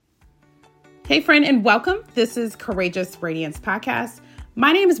Hey, friend, and welcome. This is Courageous Radiance Podcast.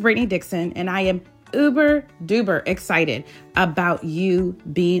 My name is Brittany Dixon, and I am uber duper excited about you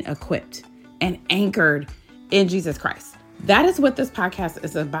being equipped and anchored in Jesus Christ. That is what this podcast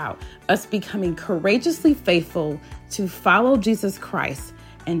is about, us becoming courageously faithful to follow Jesus Christ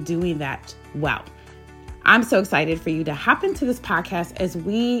and doing that well. I'm so excited for you to hop into this podcast as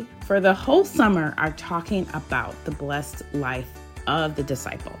we, for the whole summer, are talking about the blessed life of the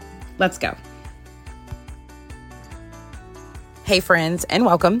disciple. Let's go. Hey, friends, and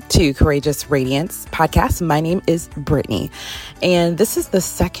welcome to Courageous Radiance Podcast. My name is Brittany, and this is the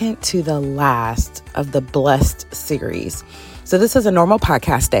second to the last of the Blessed series. So this is a normal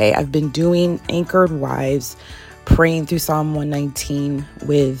podcast day. I've been doing Anchored Wives, praying through Psalm 119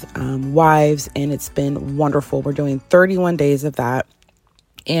 with wives, and it's been wonderful. We're doing 31 days of that.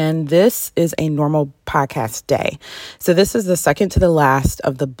 And this is a normal podcast day. So this is the second to the last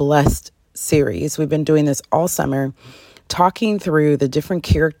of the Blessed series. We've been doing this all summer, talking through the different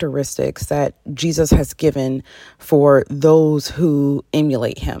characteristics that Jesus has given for those who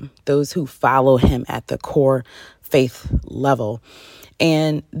emulate him, those who follow him at the core faith level.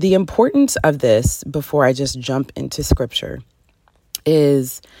 And the importance of this, before I just jump into scripture,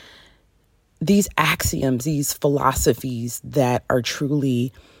 is these axioms, these philosophies that are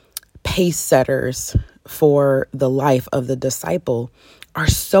truly pace setters for the life of the disciple are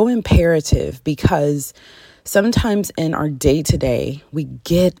so imperative, because sometimes in our day-to-day, we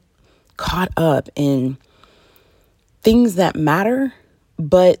get caught up in things that matter,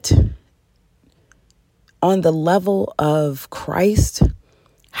 but on the level of Christ,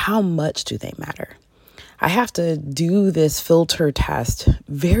 how much do they matter? I have to do this filter test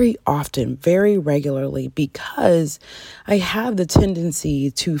very often, very regularly, because I have the tendency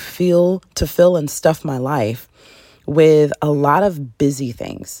to fill and stuff my life with a lot of busy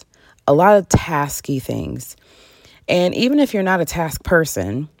things, a lot of tasky things. And even if you're not a task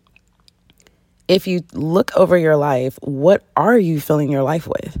person, if you look over your life, what are you filling your life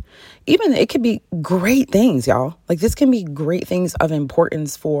with? Even it could be great things, y'all. Like, this can be great things of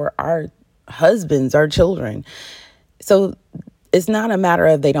importance for our husbands, our children. So it's not a matter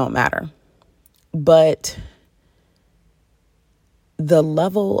of they don't matter, but the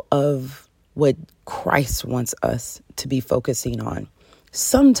level of what Christ wants us to be focusing on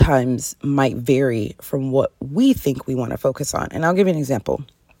sometimes might vary from what we think we want to focus on. And I'll give you an example.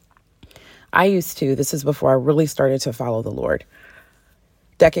 This is before I really started to follow the Lord,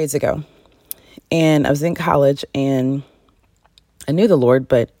 decades ago. And I was in college and I knew the Lord,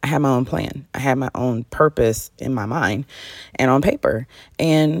 but I had my own plan. I had my own purpose in my mind and on paper.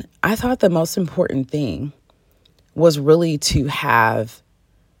 And I thought the most important thing was really to have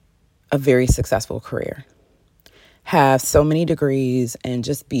a very successful career, have so many degrees, and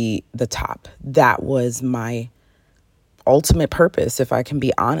just be the top. That was my ultimate purpose, if I can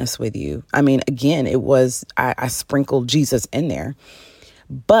be honest with you. I mean, again, I sprinkled Jesus in there.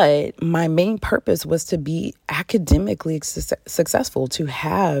 But my main purpose was to be academically successful, to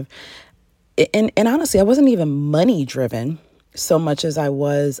have, and honestly, I wasn't even money driven so much as I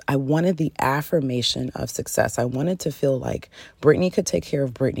wanted the affirmation of success. I wanted to feel like Brittany could take care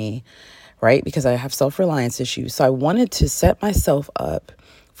of Brittany, right? Because I have self-reliance issues. So I wanted to set myself up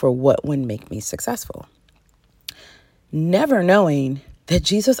for what would make me successful, never knowing that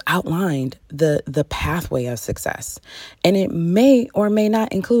Jesus outlined the pathway of success. And it may or may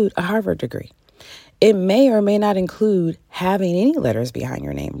not include a Harvard degree. It may or may not include having any letters behind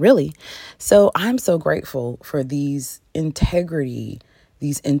your name, really. So I'm so grateful for these integrity,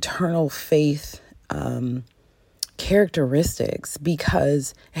 these internal faith characteristics,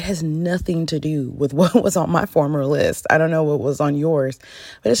 because it has nothing to do with what was on my former list. I don't know what was on yours,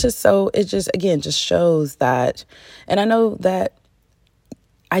 but it just shows that. And I know that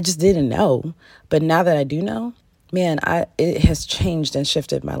I just didn't know, but now that I do know, man, it has changed and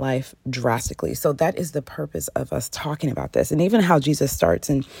shifted my life drastically. So that is the purpose of us talking about this, and even how Jesus starts.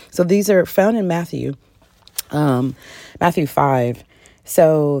 And so these are found in Matthew 5.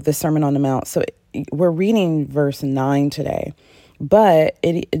 So the Sermon on the Mount. So we're reading verse 9 today, but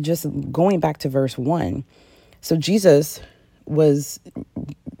it just going back to verse 1. So Jesus was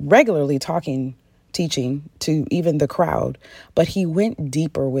regularly teaching to even the crowd, but he went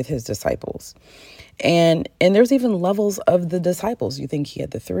deeper with his disciples. And there's even levels of the disciples. You think he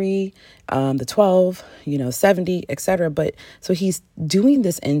had the 3, the 12, 70, etc. But so he's doing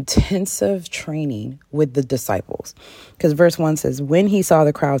this intensive training with the disciples, because verse 1 says, when he saw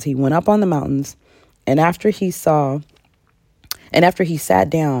the crowds, he went up on the mountains, and after he sat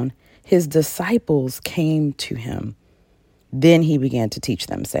down, his disciples came to him. Then he began to teach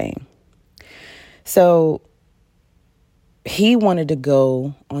them, saying. So he wanted to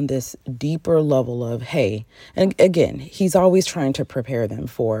go on this deeper level of, hey, and again, he's always trying to prepare them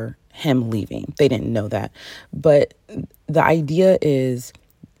for him leaving. They didn't know that. But the idea is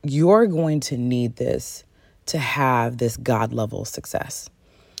you're going to need this to have this God level success.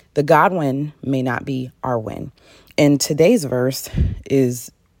 The God win may not be our win. And today's verse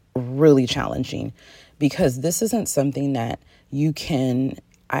is really challenging because this isn't something that you can,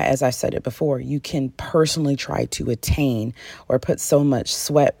 as I said it before, you can personally try to attain or put so much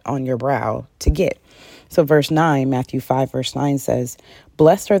sweat on your brow to get. So verse 9, Matthew 5, verse 9 says,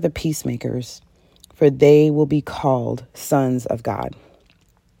 "Blessed are the peacemakers, for they will be called sons of God."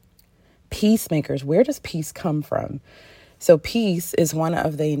 Peacemakers, where does peace come from? So peace is one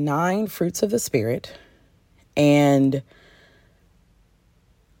of the 9 fruits of the Spirit, and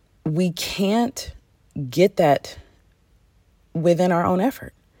we can't get that within our own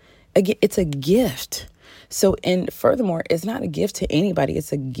effort. It's a gift. So, and furthermore, it's not a gift to anybody.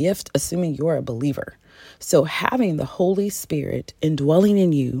 It's a gift assuming you're a believer. So having the Holy Spirit indwelling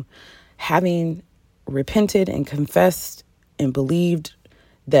in you, having repented and confessed and believed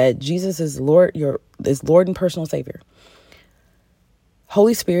that Jesus is Lord, is Lord and personal Savior.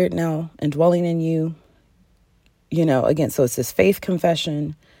 Holy Spirit now indwelling in you, again, so it's this faith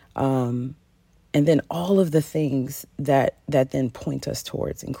confession, and then all of the things that then point us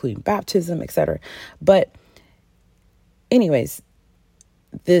towards, including baptism, etc. But anyways,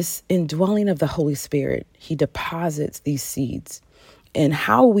 this indwelling of the Holy Spirit, he deposits these seeds, and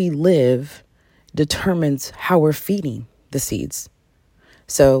how we live determines how we're feeding the seeds.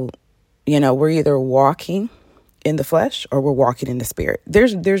 So, we're either walking in the flesh or we're walking in the spirit.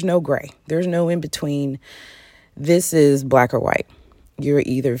 There's no gray. There's no in between. This is black or white. You're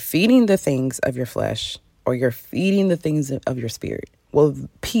either feeding the things of your flesh or you're feeding the things of your spirit. Well,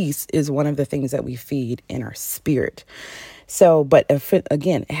 peace is one of the things that we feed in our spirit. So, but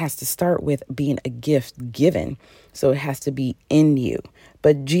again, it has to start with being a gift given. So it has to be in you.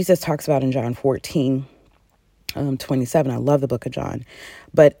 But Jesus talks about in John 14, 27. I love the book of John.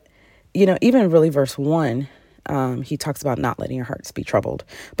 But, even really verse 1, he talks about not letting your hearts be troubled.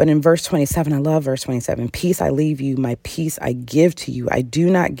 But in verse 27, I love verse 27. "Peace I leave you, my peace I give to you. I do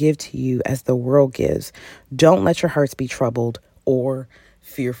not give to you as the world gives. Don't let your hearts be troubled or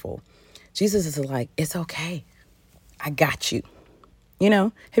fearful." Jesus is like, it's okay. I got you.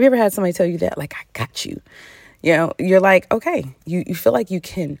 Have you ever had somebody tell you that? Like, I got you. You're like, okay, you feel like you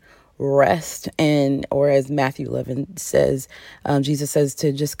can rest. Or as Matthew 11 says, Jesus says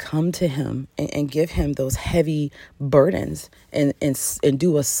to just come to him and give him those heavy burdens and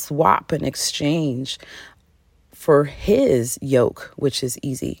do a swap and exchange for his yoke, which is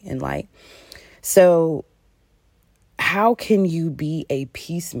easy and light. So how can you be a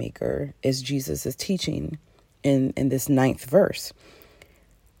peacemaker, as Jesus is teaching in this 9th verse?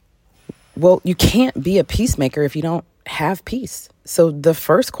 Well, you can't be a peacemaker if you don't have peace. So the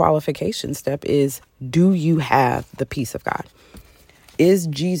first qualification step is, do you have the peace of God? Is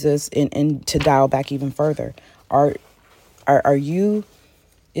Jesus, and to dial back even further, are you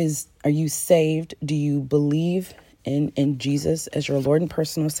saved? Do you believe in Jesus as your Lord and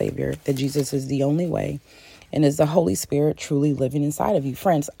personal Savior, that Jesus is the only way? And is the Holy Spirit truly living inside of you?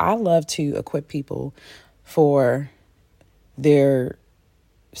 Friends, I love to equip people for their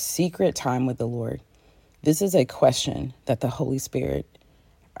secret time with the Lord. This is a question that the Holy Spirit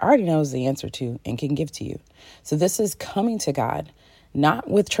already knows the answer to and can give to you. So this is coming to God, not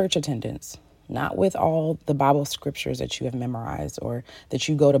with church attendance, not with all the Bible scriptures that you have memorized or that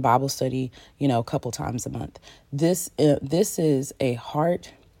you go to Bible study, a couple times a month. This is a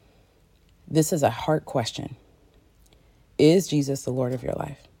heart question. Is Jesus the Lord of your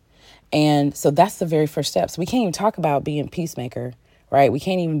life? And so that's the very first steps. We can't even talk about being peacemaker, right? We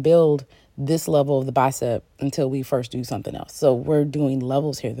can't even build this level of the bicep until we first do something else. So we're doing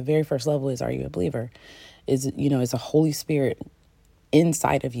levels here. The very first level is, are you a believer? Is a Holy Spirit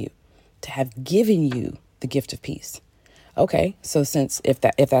inside of you to have given you the gift of peace. Okay, so if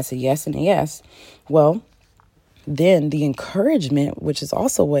that's a yes and a yes, well, then the encouragement, which is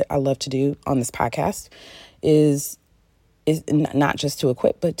also what I love to do on this podcast, is not just to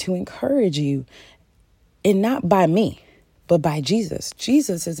equip, but to encourage you, and not by me, but by Jesus.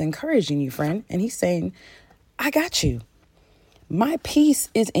 Jesus is encouraging you, friend, and he's saying, I got you. My peace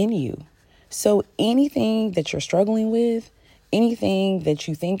is in you. So anything that you're struggling with, anything that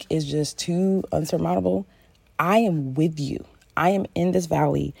you think is just too unsurmountable, I am with you. I am in this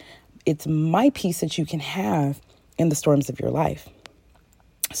valley. It's my peace that you can have in the storms of your life.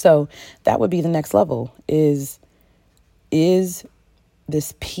 So that would be the next level, is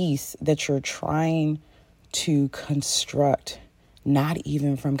this peace that you're trying to construct, not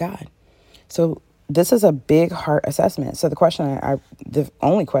even from God. So this is a big heart assessment. So the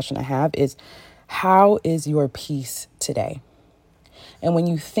only question I have is, how is your peace today? And when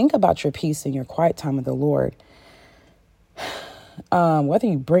you think about your peace in your quiet time with the Lord, whether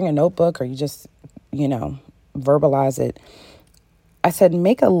you bring a notebook or you just, verbalize it, I said,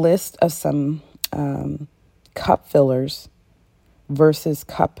 make a list of some cup fillers versus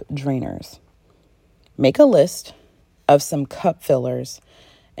cup drainers. Make a list of some cup fillers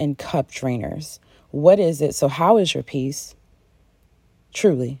and cup drainers. What is it? So how is your peace?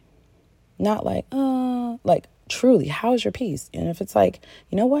 Truly. Not like truly, how is your peace? And if it's like,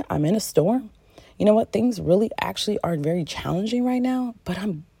 you know what, I'm in a storm. You know what, things really actually are very challenging right now, but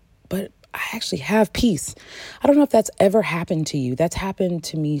I actually have peace. I don't know if that's ever happened to you. That's happened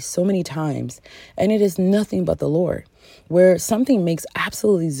to me so many times. And it is nothing but the Lord, where something makes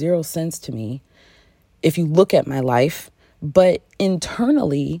absolutely zero sense to me if you look at my life, but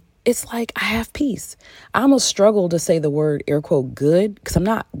internally, it's like I have peace. I almost struggle to say the word air quote good, because I'm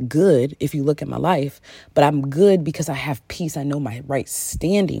not good if you look at my life, but I'm good because I have peace. I know my right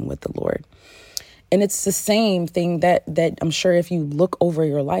standing with the Lord. And it's the same thing that I'm sure if you look over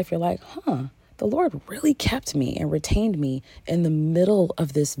your life, you're like, the Lord really kept me and retained me in the middle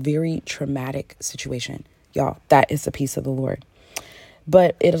of this very traumatic situation. Y'all, that is the peace of the Lord.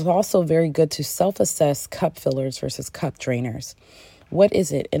 But it is also very good to self-assess cup fillers versus cup drainers. What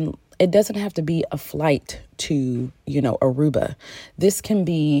is it? And it doesn't have to be a flight to, Aruba. This can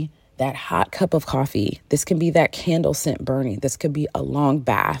be that hot cup of coffee. This can be that candle scent burning. This could be a long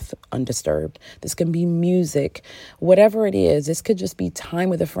bath undisturbed. This can be music, whatever it is. This could just be time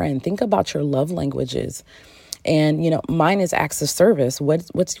with a friend. Think about your love languages. And, mine is acts of service.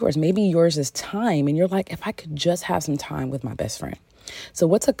 What's yours? Maybe yours is time. And you're like, if I could just have some time with my best friend. So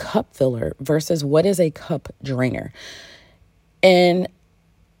what's a cup filler versus what is a cup drainer? And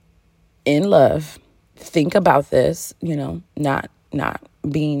in love, think about this, not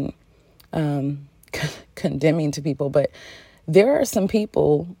being condemning to people, but there are some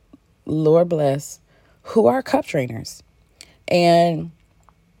people, Lord bless, who are cup drainers. And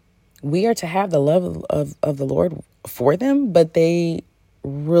we are to have the love of the Lord for them, but they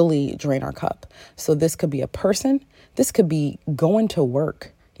really drain our cup. So this could be a person. This could be going to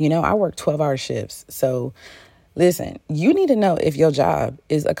work. I work 12-hour shifts. So listen, you need to know if your job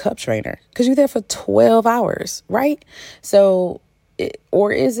is a cup drainer because you're there for 12 hours, right? So,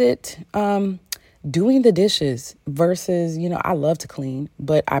 or is it doing the dishes versus, I love to clean,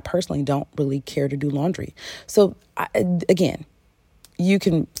 but I personally don't really care to do laundry. So again, you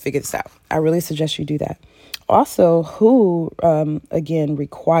can figure this out. I really suggest you do that. Also, who, again,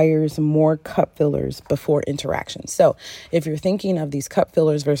 requires more cup fillers before interaction. So if you're thinking of these cup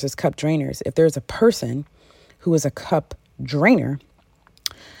fillers versus cup drainers, if there's a person who is a cup drainer,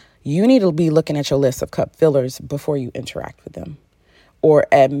 you need to be looking at your list of cup fillers before you interact with them. Or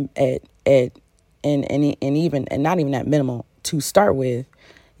and not even at minimal, to start with,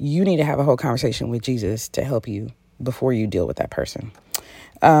 you need to have a whole conversation with Jesus to help you before you deal with that person.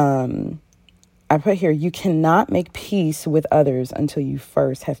 I put here, you cannot make peace with others until you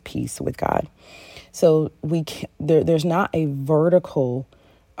first have peace with God. So there's not a vertical,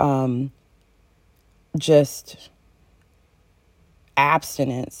 just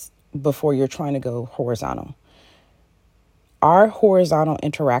abstinence before you're trying to go horizontal. Our horizontal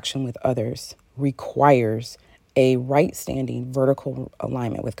interaction with others requires a right standing vertical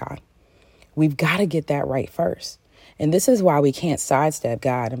alignment with God. We've got to get that right first. And this is why we can't sidestep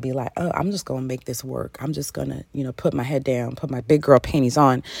God and be like, oh, I'm just going to make this work. I'm just going to, put my head down, put my big girl panties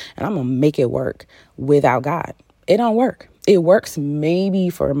on, and I'm going to make it work without God. It don't work. It works maybe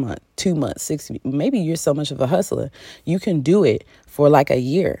for a month, 2 months, 6 weeks. Maybe you're so much of a hustler. You can do it for like a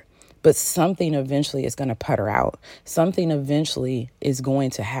year, but something eventually is going to putter out. Something eventually is going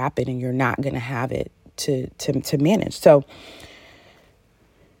to happen and you're not going to have it to manage. So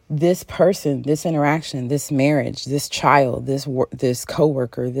this person, this interaction, this marriage, this child, this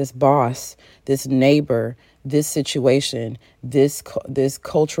coworker, this boss, this neighbor, this situation, this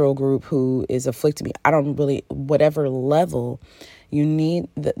cultural group who is afflicting me. I don't really, whatever level, you need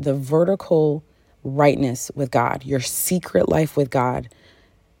the vertical rightness with God. Your secret life with God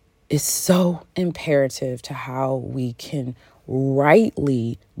is so imperative to how we can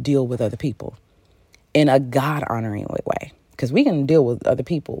rightly deal with other people in a God-honoring way. Because we can deal with other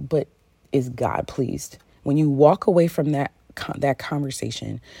people, but is God pleased? When you walk away from that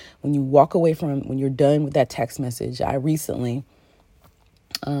conversation, when you're done with that text message, I recently,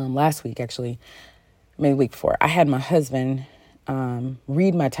 last week actually, maybe the week before, I had my husband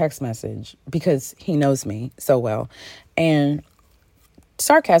read my text message because he knows me so well. And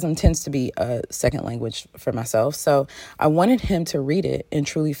sarcasm tends to be a second language for myself. So I wanted him to read it and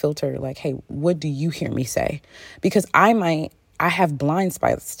truly filter like, hey, what do you hear me say? Because I have blind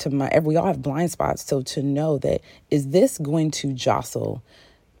spots we all have blind spots. So to know that, is this going to jostle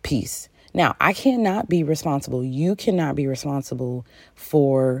peace? Now, I cannot be responsible. You cannot be responsible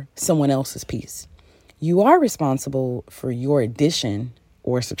for someone else's peace. You are responsible for your addition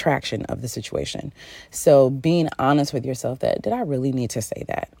or subtraction of the situation. So being honest with yourself that, did I really need to say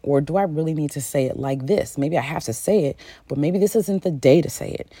that? Or do I really need to say it like this? Maybe I have to say it, but maybe this isn't the day to say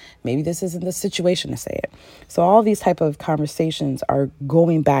it. Maybe this isn't the situation to say it. So all these type of conversations are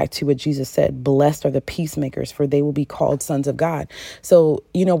going back to what Jesus said, blessed are the peacemakers, for they will be called sons of God. So,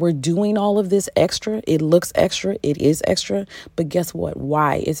 we're doing all of this extra. It looks extra. It is extra. But guess what?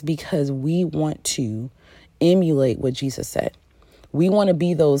 Why? It's because we want to emulate what Jesus said. We want to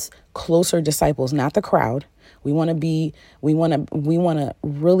be those closer disciples, not the crowd. We want to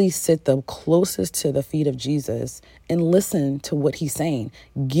really sit the closest to the feet of Jesus and listen to what he's saying.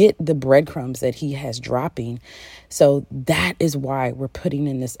 Get the breadcrumbs that he has dropping. So that is why we're putting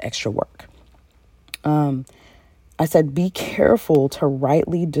in this extra work. I said, be careful to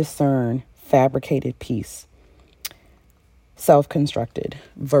rightly discern fabricated peace, self-constructed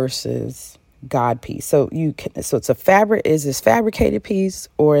versus God peace. So it's is this fabricated peace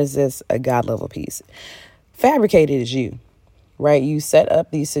or is this a God level peace? Fabricated is you, right? You set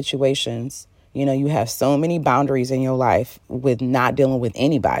up these situations. You have so many boundaries in your life with not dealing with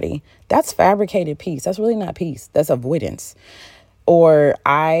anybody. That's fabricated peace. That's really not peace. That's avoidance. Or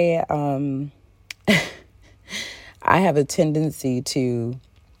I have a tendency to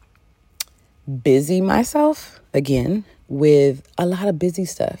busy myself again with a lot of busy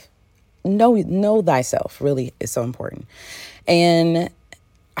stuff. Know thyself really is so important. And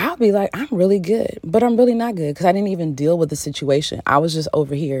I'll be like, I'm really good, but I'm really not good because I didn't even deal with the situation. I was just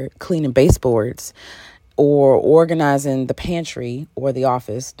over here cleaning baseboards or organizing the pantry or the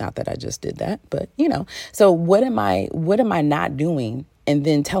office. Not that I just did that, but so what am I not doing? And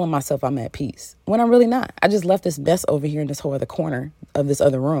then telling myself I'm at peace when I'm really not. I just left this mess over here in this whole other corner of this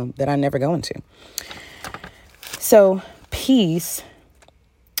other room that I never go into. So peace,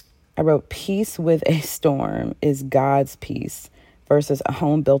 I wrote, peace with a storm is God's peace versus a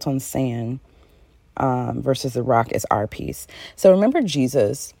home built on sand versus the rock is our peace. So remember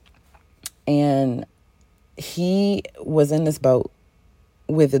Jesus, and he was in this boat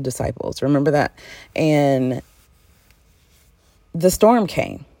with the disciples. Remember that? And the storm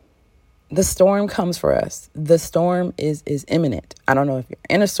came. The storm comes for us. The storm is imminent. I don't know if you're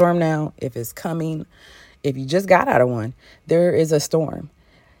in a storm now, if it's coming, if you just got out of one. There is a storm.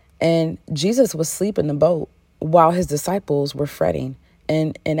 And Jesus was asleep in the boat while his disciples were fretting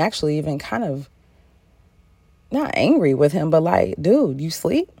and actually even kind of not angry with him, but like, dude, you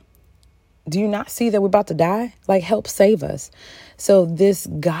sleep? Do you not see that we're about to die? Like, help save us. So this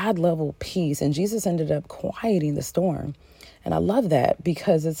God level peace, and Jesus ended up quieting the storm. And I love that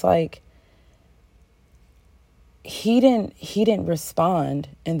because it's like he didn't respond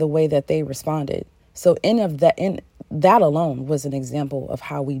in the way that they responded. So in that alone was an example of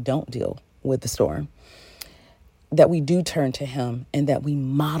how we don't deal with the storm, that we do turn to him and that we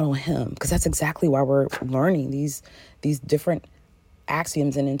model him, because that's exactly why we're learning these different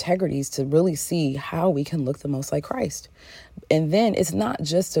axioms and integrities to really see how we can look the most like Christ. And then it's not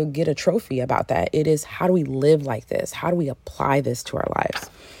just to get a trophy about that. It is, how do we live like this? How do we apply this to our lives?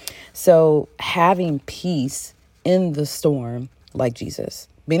 So having peace in the storm, like Jesus,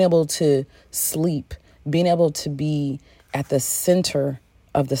 being able to sleep, being able to be at the center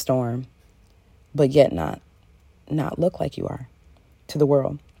of the storm, but yet not look like you are to the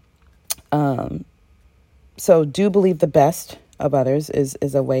world. So do believe the best of others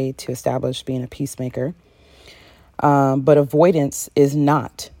is a way to establish being a peacemaker. But avoidance is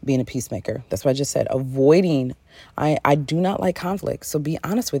not being a peacemaker. That's what I just said. Avoiding, I do not like conflict. So be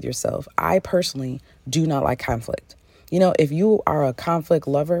honest with yourself. I personally do not like conflict. If you are a conflict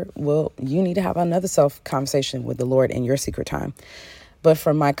lover, well, you need to have another self-conversation with the Lord in your secret time. But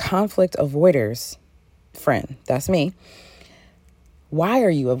for my conflict avoiders, friend, that's me. Why are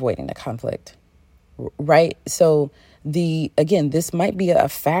you avoiding the conflict? Right? So this might be a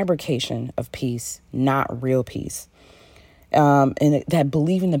fabrication of peace, not real peace. And that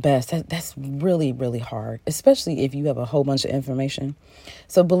believing the best, that's really, really hard, especially if you have a whole bunch of information.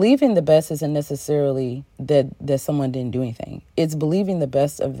 So believing the best isn't necessarily that someone didn't do anything. It's believing the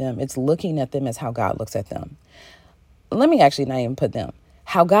best of them. It's looking at them as how God looks at them. Let me actually not even put them.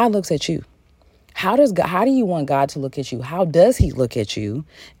 How God looks at you. How do you want God to look at you? How does he look at you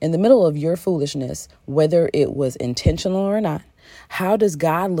in the middle of your foolishness, whether it was intentional or not? How does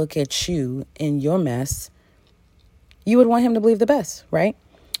God look at you in your mess? You would want him to believe the best, right?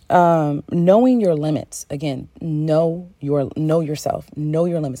 Knowing your limits. Again, know yourself, know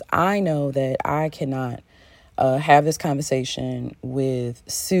your limits. I know that I cannot have this conversation with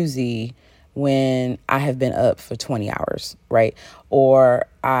Susie when I have been up for 20 hours, right? Or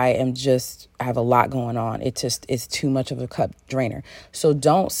I have a lot going on. It's too much of a cup drainer. So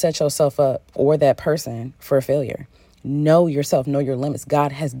don't set yourself up or that person for failure. Know yourself, know your limits.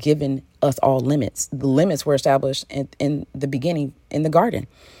 God has given us all limits. The limits were established in the beginning in the garden.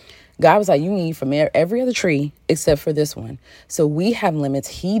 God was like, you can eat from every other tree except for this one. So we have limits.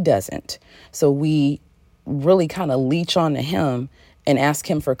 He doesn't. So we really kind of leech on to him and ask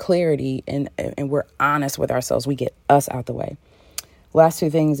him for clarity, and we're honest with ourselves. We get us out the way. Last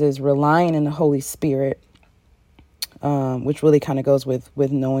two things is relying in the Holy Spirit, which really kind of goes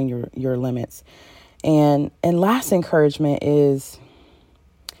with knowing your limits. And last encouragement is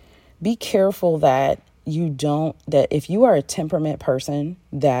be careful that if you are a temperament person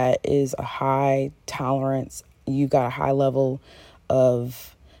that is a high tolerance, you got a high level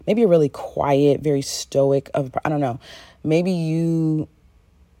of maybe a really quiet, very stoic I don't know, maybe you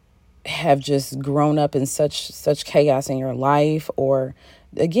have just grown up in such chaos in your life, or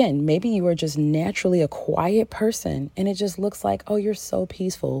again, maybe you are just naturally a quiet person and it just looks like, oh, you're so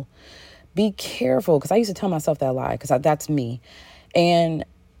peaceful. Be careful, because I used to tell myself that lie, because that's me. And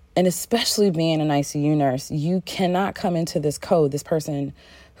especially being an ICU nurse, you cannot come into this person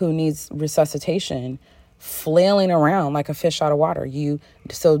who needs resuscitation, flailing around like a fish out of water.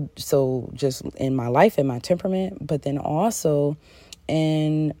 So just in my life, in my temperament, but then also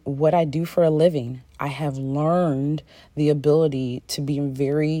in what I do for a living, I have learned the ability to be in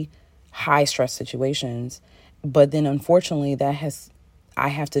very high stress situations. But then unfortunately I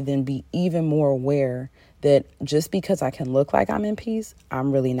have to then be even more aware that just because I can look like I'm in peace,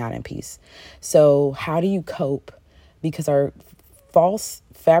 I'm really not in peace. So how do you cope? Because our false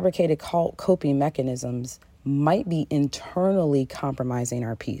fabricated coping mechanisms might be internally compromising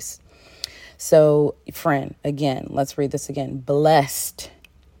our peace. So friend, again, let's read this again. Blessed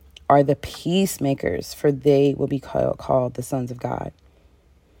are the peacemakers, for they will be called the sons of God.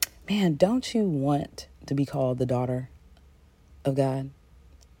 Man, don't you want to be called the daughter of God,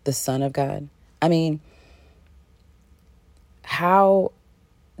 the son of God? I mean,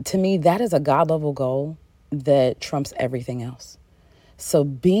 to me, that is a God level goal that trumps everything else. So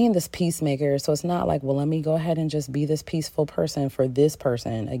being this peacemaker, so it's not like, well, let me go ahead and just be this peaceful person for this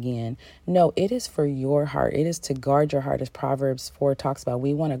person again. No, it is for your heart. It is to guard your heart, as Proverbs 4 talks about.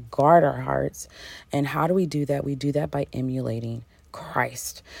 We want to guard our hearts. And how do we do that? We do that by emulating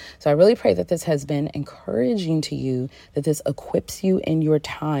Christ. So I really pray that this has been encouraging to you, that this equips you in your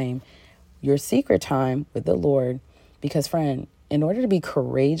time, your secret time with the Lord. Because friend, in order to be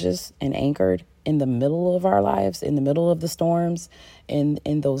courageous and anchored in the middle of our lives, in the middle of the storms, in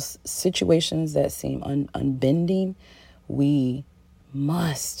those situations that seem unbending, we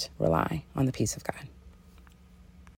must rely on the peace of God.